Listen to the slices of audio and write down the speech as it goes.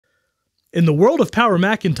In the world of Power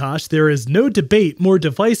Macintosh, there is no debate more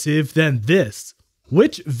divisive than this.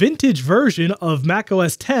 Which vintage version of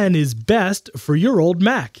macOS X is best for your old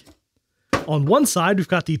Mac? On one side, we've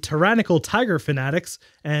got the tyrannical tiger fanatics,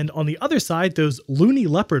 and on the other side, those loony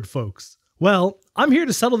leopard folks. Well, I'm here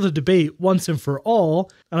to settle the debate once and for all,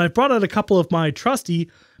 and I've brought out a couple of my trusty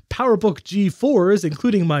PowerBook G4s,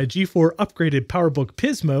 including my G4 upgraded PowerBook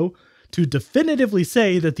Pismo, to definitively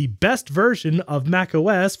say that the best version of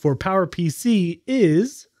macOS for PowerPC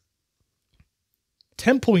is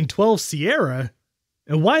 10.12 Sierra.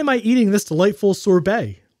 And why am I eating this delightful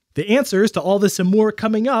sorbet? The answers to all this and more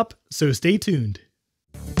coming up, so stay tuned.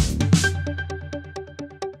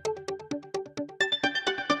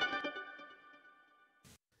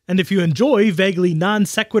 And if you enjoy vaguely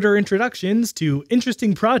non-sequitur introductions to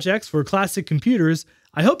interesting projects for classic computers,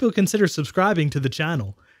 I hope you'll consider subscribing to the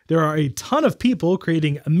channel. There are a ton of people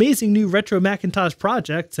creating amazing new retro Macintosh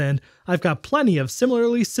projects, and I've got plenty of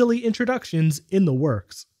similarly silly introductions in the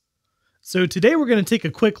works. So today we're going to take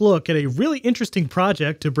a quick look at a really interesting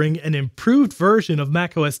project to bring an improved version of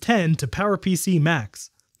macOS X to PowerPC Macs.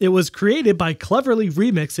 It was created by cleverly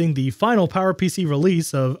remixing the final PowerPC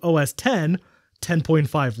release of OS X,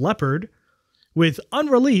 10.5 Leopard, with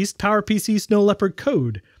unreleased PowerPC Snow Leopard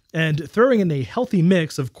code, and throwing in a healthy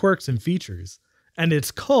mix of quirks and features. And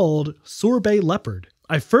it's called Sorbet Leopard.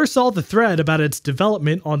 I first saw the thread about its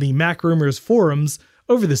development on the Mac Rumors forums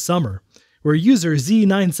over the summer, where user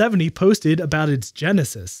Z970 posted about its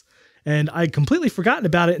genesis, and I'd completely forgotten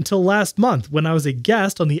about it until last month when I was a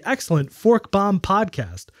guest on the excellent Fork Bomb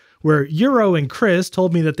podcast, where Euro and Chris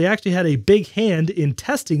told me that they actually had a big hand in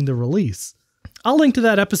testing the release. I'll link to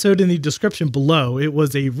that episode in the description below. It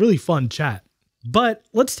was a really fun chat. But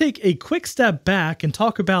let's take a quick step back and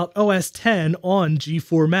talk about OS X on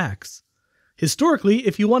G4 Macs. Historically,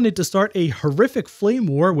 if you wanted to start a horrific flame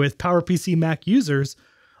war with PowerPC Mac users,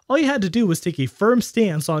 all you had to do was take a firm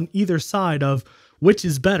stance on either side of which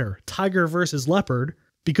is better, Tiger versus Leopard,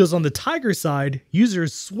 because on the Tiger side,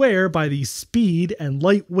 users swear by the speed and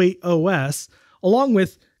lightweight OS, along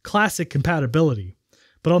with classic compatibility.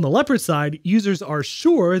 But on the Leopard side, users are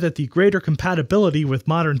sure that the greater compatibility with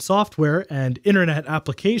modern software and internet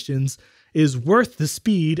applications is worth the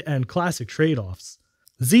speed and classic trade-offs.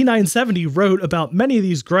 Z970 wrote about many of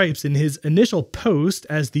these gripes in his initial post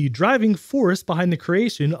as the driving force behind the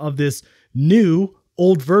creation of this new,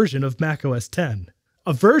 old version of macOS X.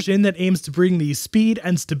 A version that aims to bring the speed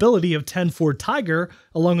and stability of 10.4 Tiger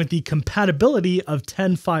along with the compatibility of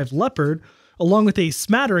 10.5 Leopard, along with a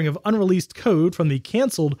smattering of unreleased code from the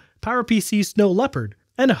cancelled PowerPC Snow Leopard,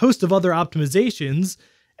 and a host of other optimizations,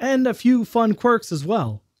 and a few fun quirks as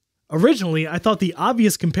well. Originally, I thought the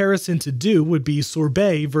obvious comparison to do would be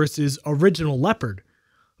Sorbet versus original Leopard,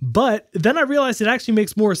 but then I realized it actually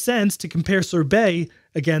makes more sense to compare Sorbet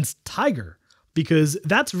against Tiger, because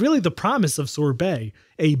that's really the promise of Sorbet,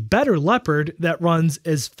 a better Leopard that runs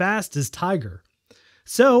as fast as Tiger.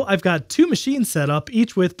 So I've got two machines set up,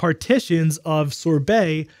 each with partitions of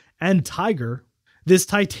Sorbet and Tiger. This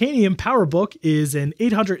titanium PowerBook is an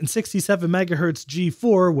 867 MHz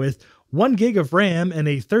G4 with 1 GB of RAM and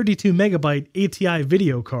a 32 MB ATI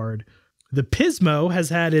video card. The Pismo has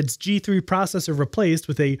had its G3 processor replaced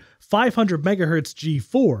with a 500 MHz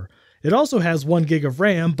G4. It also has 1 GB of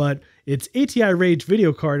RAM, but its ATI Rage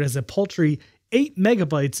video card has a paltry 8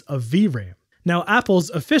 MB of VRAM. Now,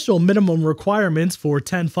 Apple's official minimum requirements for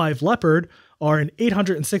 10.5 Leopard are an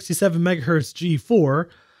 867 MHz G4,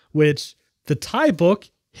 which the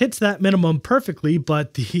Tiebook hits that minimum perfectly,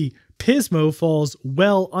 but the Pismo falls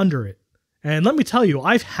well under it. And let me tell you,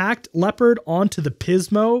 I've hacked Leopard onto the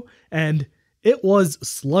Pismo, and it was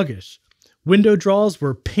sluggish. Window draws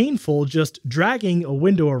were painful just dragging a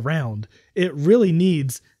window around. It really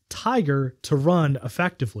needs Tiger to run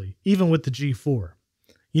effectively, even with the G4.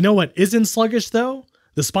 You know what isn't sluggish though?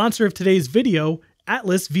 The sponsor of today's video,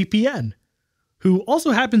 Atlas VPN, who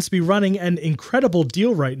also happens to be running an incredible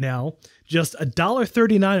deal right now, just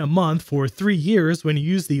 $1.39 a month for 3 years when you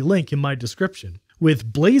use the link in my description.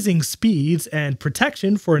 With blazing speeds and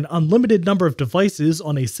protection for an unlimited number of devices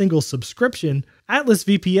on a single subscription, Atlas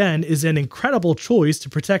VPN is an incredible choice to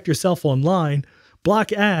protect yourself online,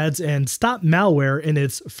 block ads, and stop malware in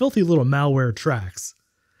its filthy little malware tracks.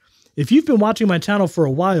 If you've been watching my channel for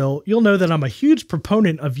a while, you'll know that I'm a huge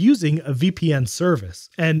proponent of using a VPN service,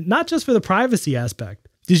 and not just for the privacy aspect.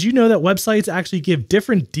 Did you know that websites actually give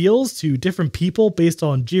different deals to different people based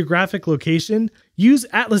on geographic location? Use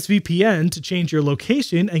Atlas VPN to change your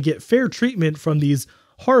location and get fair treatment from these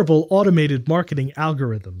horrible automated marketing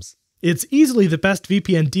algorithms. It's easily the best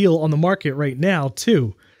VPN deal on the market right now,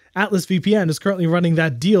 too. Atlas VPN is currently running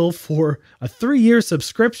that deal for a 3-year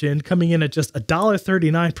subscription coming in at just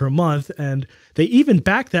 $1.39 per month, and they even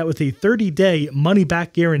back that with a 30-day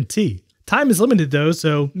money-back guarantee. Time is limited though,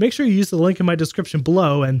 so make sure you use the link in my description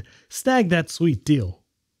below and snag that sweet deal.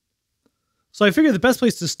 So I figured the best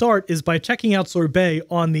place to start is by checking out Sorbet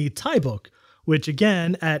on the Tiebook, which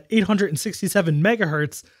again at 867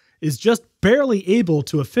 megahertz is just barely able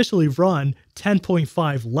to officially run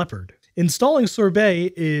 10.5 Leopard. Installing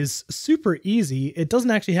Sorbet is super easy. It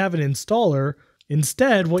doesn't actually have an installer.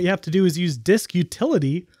 Instead, what you have to do is use disk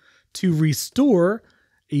utility to restore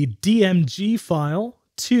a DMG file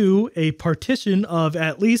to a partition of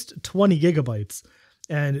at least 20 gigabytes.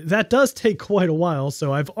 And that does take quite a while,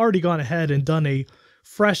 so I've already gone ahead and done a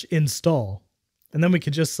fresh install. And then we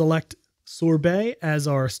can just select Sorbet as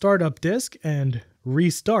our startup disk and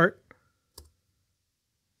restart.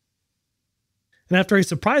 And after a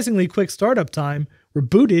surprisingly quick startup time, we're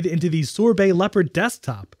booted into the Sorbet Leopard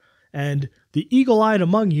desktop. And the eagle-eyed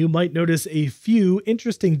among you might notice a few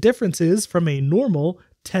interesting differences from a normal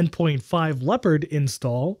 10.5 Leopard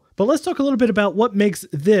install. But let's talk a little bit about what makes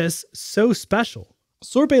this so special.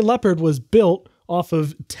 Sorbet Leopard was built off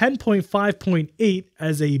of 10.5.8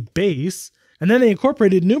 as a base, and then they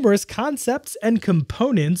incorporated numerous concepts and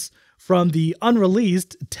components from the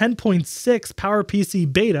unreleased 10.6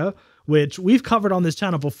 PowerPC Beta, which we've covered on this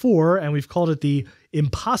channel before, and we've called it the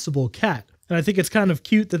Impossible Cat. And I think it's kind of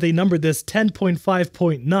cute that they numbered this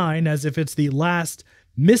 10.5.9 as if it's the last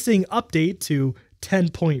missing update to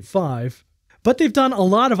 10.5. But they've done a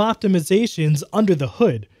lot of optimizations under the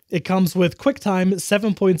hood. It comes with QuickTime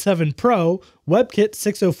 7.7 Pro, WebKit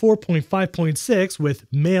 604.5.6 with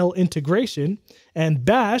mail integration, and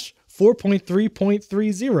Bash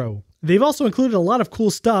 4.3.30. They've also included a lot of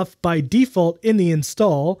cool stuff by default in the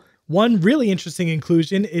install. One really interesting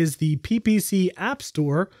inclusion is the PPC App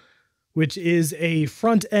Store, which is a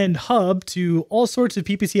front-end hub to all sorts of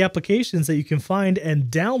PPC applications that you can find and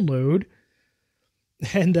download.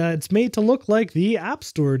 And it's made to look like the App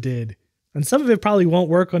Store did. And some of it probably won't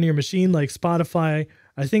work on your machine like Spotify.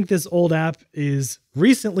 I think this old app is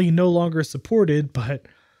recently no longer supported, but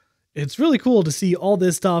it's really cool to see all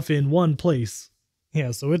this stuff in one place.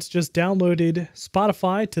 Yeah, so it's just downloaded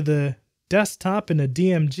Spotify to the desktop in a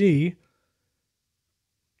DMG.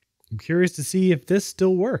 I'm curious to see if this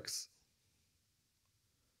still works.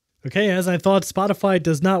 Okay, as I thought, Spotify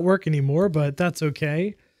does not work anymore, but that's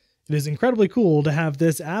okay. It is incredibly cool to have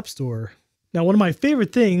this app store. Now, one of my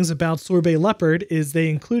favorite things about Sorbet Leopard is they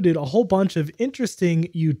included a whole bunch of interesting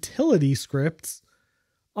utility scripts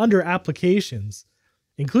under applications,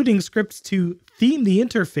 including scripts to theme the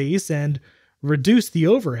interface and reduce the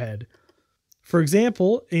overhead. For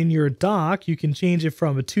example, in your dock, you can change it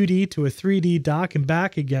from a 2D to a 3D dock and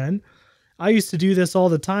back again. I used to do this all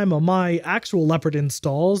the time on my actual Leopard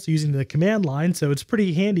installs using the command line, so it's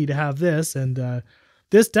pretty handy to have this, and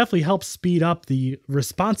this definitely helps speed up the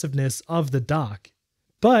responsiveness of the dock.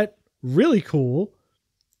 But really cool,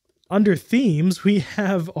 under themes, we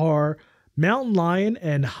have our Mountain Lion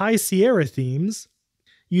and High Sierra themes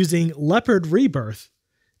using Leopard Rebirth.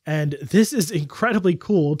 And this is incredibly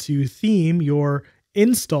cool to theme your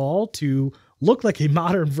install to look like a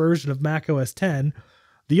modern version of Mac OS X.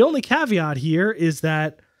 The only caveat here is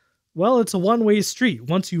that, well, it's a one-way street.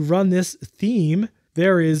 Once you run this theme,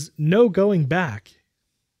 there is no going back.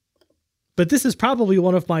 But this is probably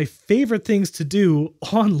one of my favorite things to do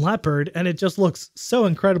on Leopard, and it just looks so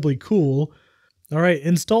incredibly cool. All right,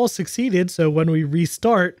 install succeeded, so when we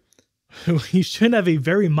restart, we should have a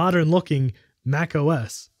very modern-looking Mac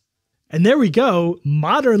OS. And there we go,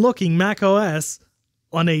 modern-looking Mac OS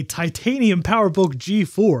on a titanium PowerBook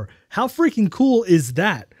G4. How freaking cool is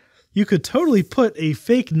that? You could totally put a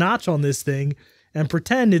fake notch on this thing and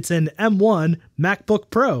pretend it's an M1 MacBook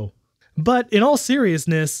Pro. But in all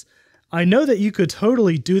seriousness, I know that you could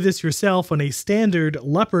totally do this yourself on a standard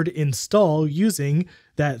Leopard install using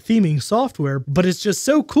that theming software, but it's just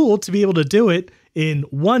so cool to be able to do it in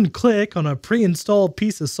one click on a pre-installed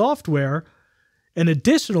piece of software, and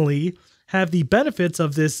additionally have the benefits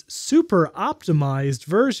of this super optimized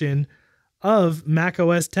version of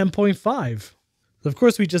macOS 10.5. Of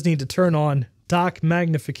course, we just need to turn on dock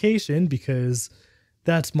magnification because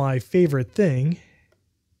that's my favorite thing.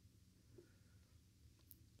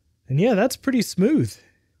 And yeah, that's pretty smooth.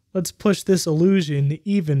 Let's push this illusion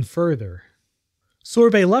even further.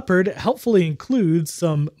 Sorbet Leopard helpfully includes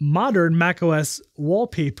some modern macOS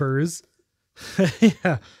wallpapers.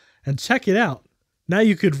 Yeah, and check it out. Now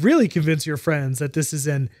you could really convince your friends that this is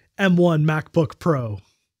an M1 MacBook Pro.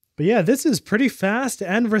 But yeah, this is pretty fast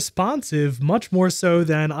and responsive, much more so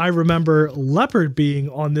than I remember Leopard being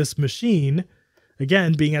on this machine.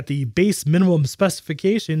 Again, being at the base minimum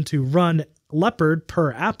specification to run Leopard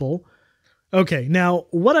per Apple. Okay, now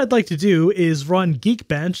what I'd like to do is run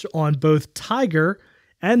Geekbench on both Tiger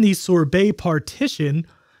and the Sorbet partition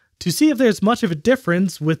to see if there's much of a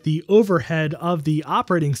difference with the overhead of the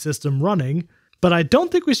operating system running, but I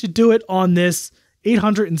don't think we should do it on this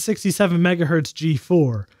 867 MHz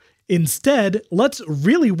G4. Instead, let's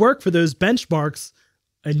really work for those benchmarks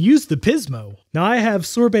and use the Pismo. Now I have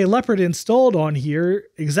Sorbet Leopard installed on here,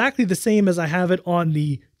 exactly the same as I have it on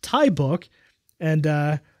the Tiebook, and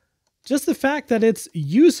just the fact that it's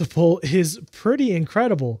usable is pretty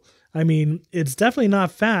incredible. I mean, it's definitely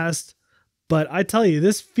not fast, but I tell you,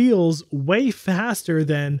 this feels way faster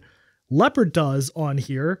than Leopard does on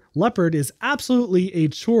here. Leopard is absolutely a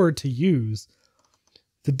chore to use.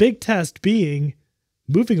 The big test being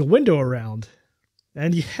moving a window around.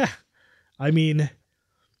 And yeah, I mean,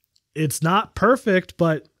 it's not perfect,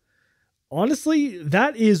 but honestly,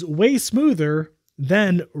 that is way smoother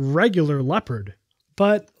than regular Leopard.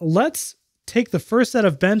 But let's take the first set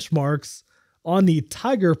of benchmarks on the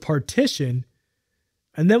Tiger partition,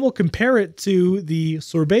 and then we'll compare it to the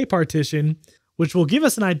Sorbet partition, which will give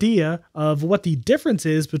us an idea of what the difference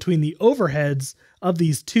is between the overheads of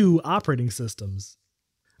these two operating systems.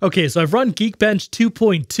 Okay, so I've run Geekbench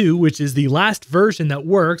 2.2, which is the last version that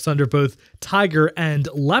works under both Tiger and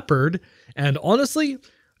Leopard, and honestly,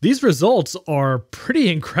 these results are pretty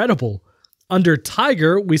incredible. Under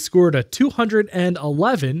Tiger, we scored a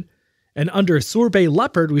 211, and under Sorbet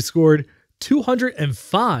Leopard, we scored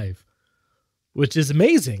 205, which is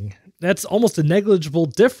amazing. That's almost a negligible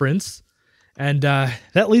difference, and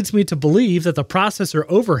that leads me to believe that the processor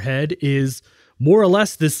overhead is more or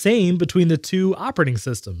less the same between the two operating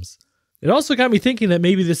systems. It also got me thinking that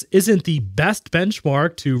maybe this isn't the best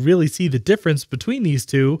benchmark to really see the difference between these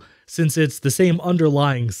two, since it's the same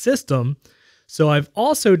underlying system. So I've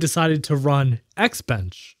also decided to run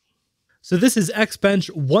Xbench. So this is Xbench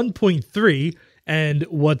 1.3, and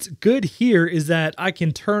what's good here is that I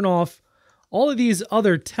can turn off all of these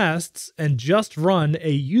other tests and just run a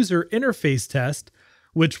user interface test,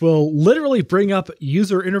 which will literally bring up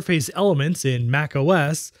user interface elements in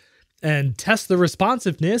macOS and test the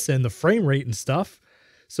responsiveness and the frame rate and stuff.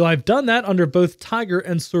 So I've done that under both Tiger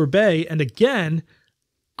and Sorbet, and again,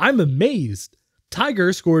 I'm amazed.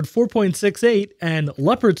 Tiger scored 4.68 and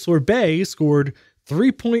Leopard Sorbet scored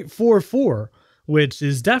 3.44, which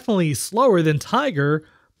is definitely slower than Tiger,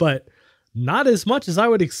 but not as much as I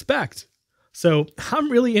would expect. So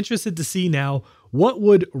I'm really interested to see now what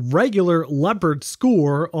would regular Leopard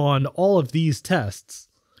score on all of these tests.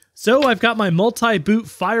 So I've got my multi-boot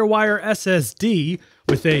FireWire SSD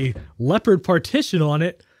with a Leopard partition on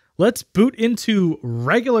it. Let's boot into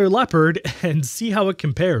regular Leopard and see how it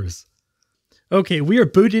compares. Okay, we are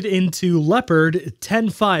booted into Leopard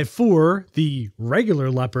 1054, the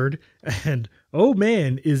regular Leopard, and oh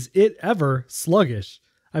man, is it ever sluggish.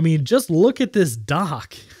 I mean, just look at this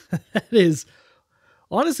dock. That is,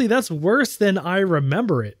 honestly, that's worse than I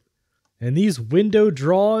remember it. And these window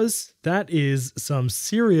draws, that is some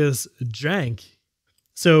serious jank.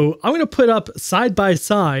 So I'm going to put up side by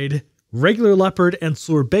side regular Leopard and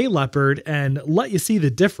Sorbet Leopard and let you see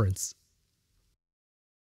the difference.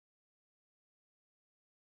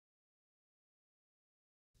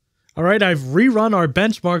 All right, I've rerun our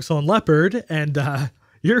benchmarks on Leopard, and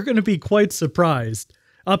you're going to be quite surprised.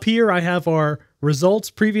 Up here, I have our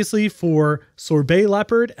results previously for Sorbet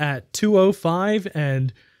Leopard at 205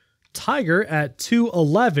 and Tiger at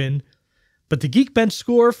 211, but the Geekbench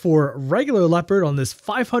score for regular Leopard on this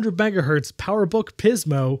 500 MHz PowerBook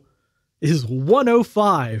Pismo is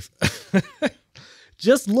 105.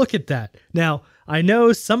 Just look at that. Now, I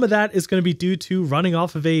know some of that is going to be due to running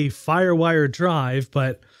off of a FireWire drive,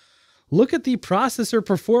 but look at the processor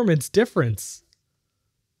performance difference.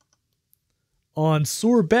 On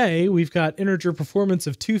Sorbet, we've got integer performance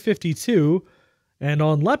of 252, and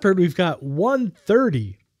on Leopard, we've got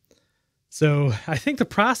 130. So I think the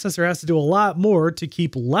processor has to do a lot more to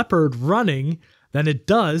keep Leopard running than it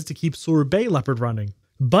does to keep Sorbet Leopard running.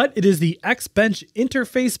 But it is the Xbench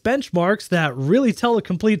interface benchmarks that really tell a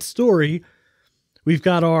complete story. We've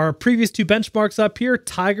got our previous two benchmarks up here,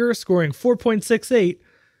 Tiger scoring 4.68,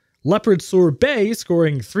 Leopard Sorbet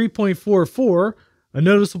scoring 3.44, a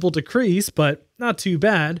noticeable decrease, but not too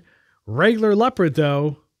bad. Regular Leopard,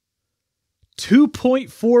 though,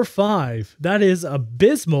 2.45. That is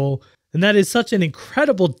abysmal, and that is such an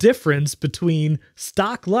incredible difference between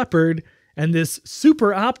stock Leopard and this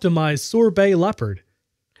super optimized Sorbet Leopard.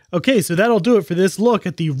 Okay, so that'll do it for this look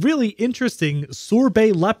at the really interesting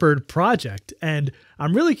Sorbet Leopard project, and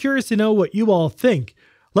I'm really curious to know what you all think.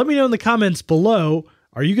 Let me know in the comments below,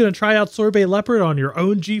 are you going to try out Sorbet Leopard on your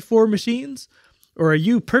own G4 machines? Or are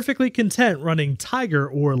you perfectly content running Tiger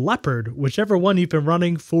or Leopard, whichever one you've been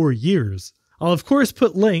running for years? I'll of course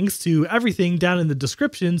put links to everything down in the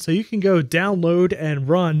description so you can go download and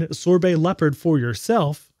run Sorbet Leopard for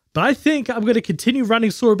yourself. But I think I'm going to continue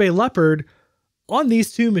running Sorbet Leopard on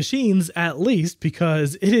these two machines at least,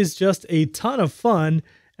 because it is just a ton of fun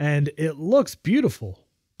and it looks beautiful.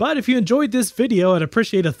 But if you enjoyed this video, I'd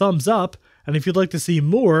appreciate a thumbs up, and if you'd like to see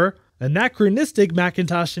more anachronistic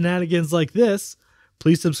Macintosh shenanigans like this,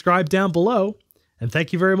 please subscribe down below, and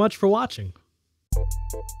thank you very much for watching.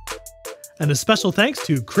 And a special thanks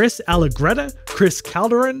to Chris Allegretta, Chris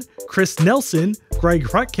Calderon, Chris Nelson, Greg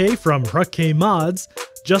Hrutke from Hrutke Mods,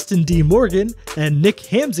 Justin D. Morgan, and Nick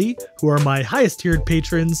Hamsey, who are my highest tiered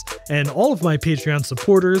patrons, and all of my Patreon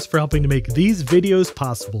supporters for helping to make these videos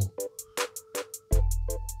possible.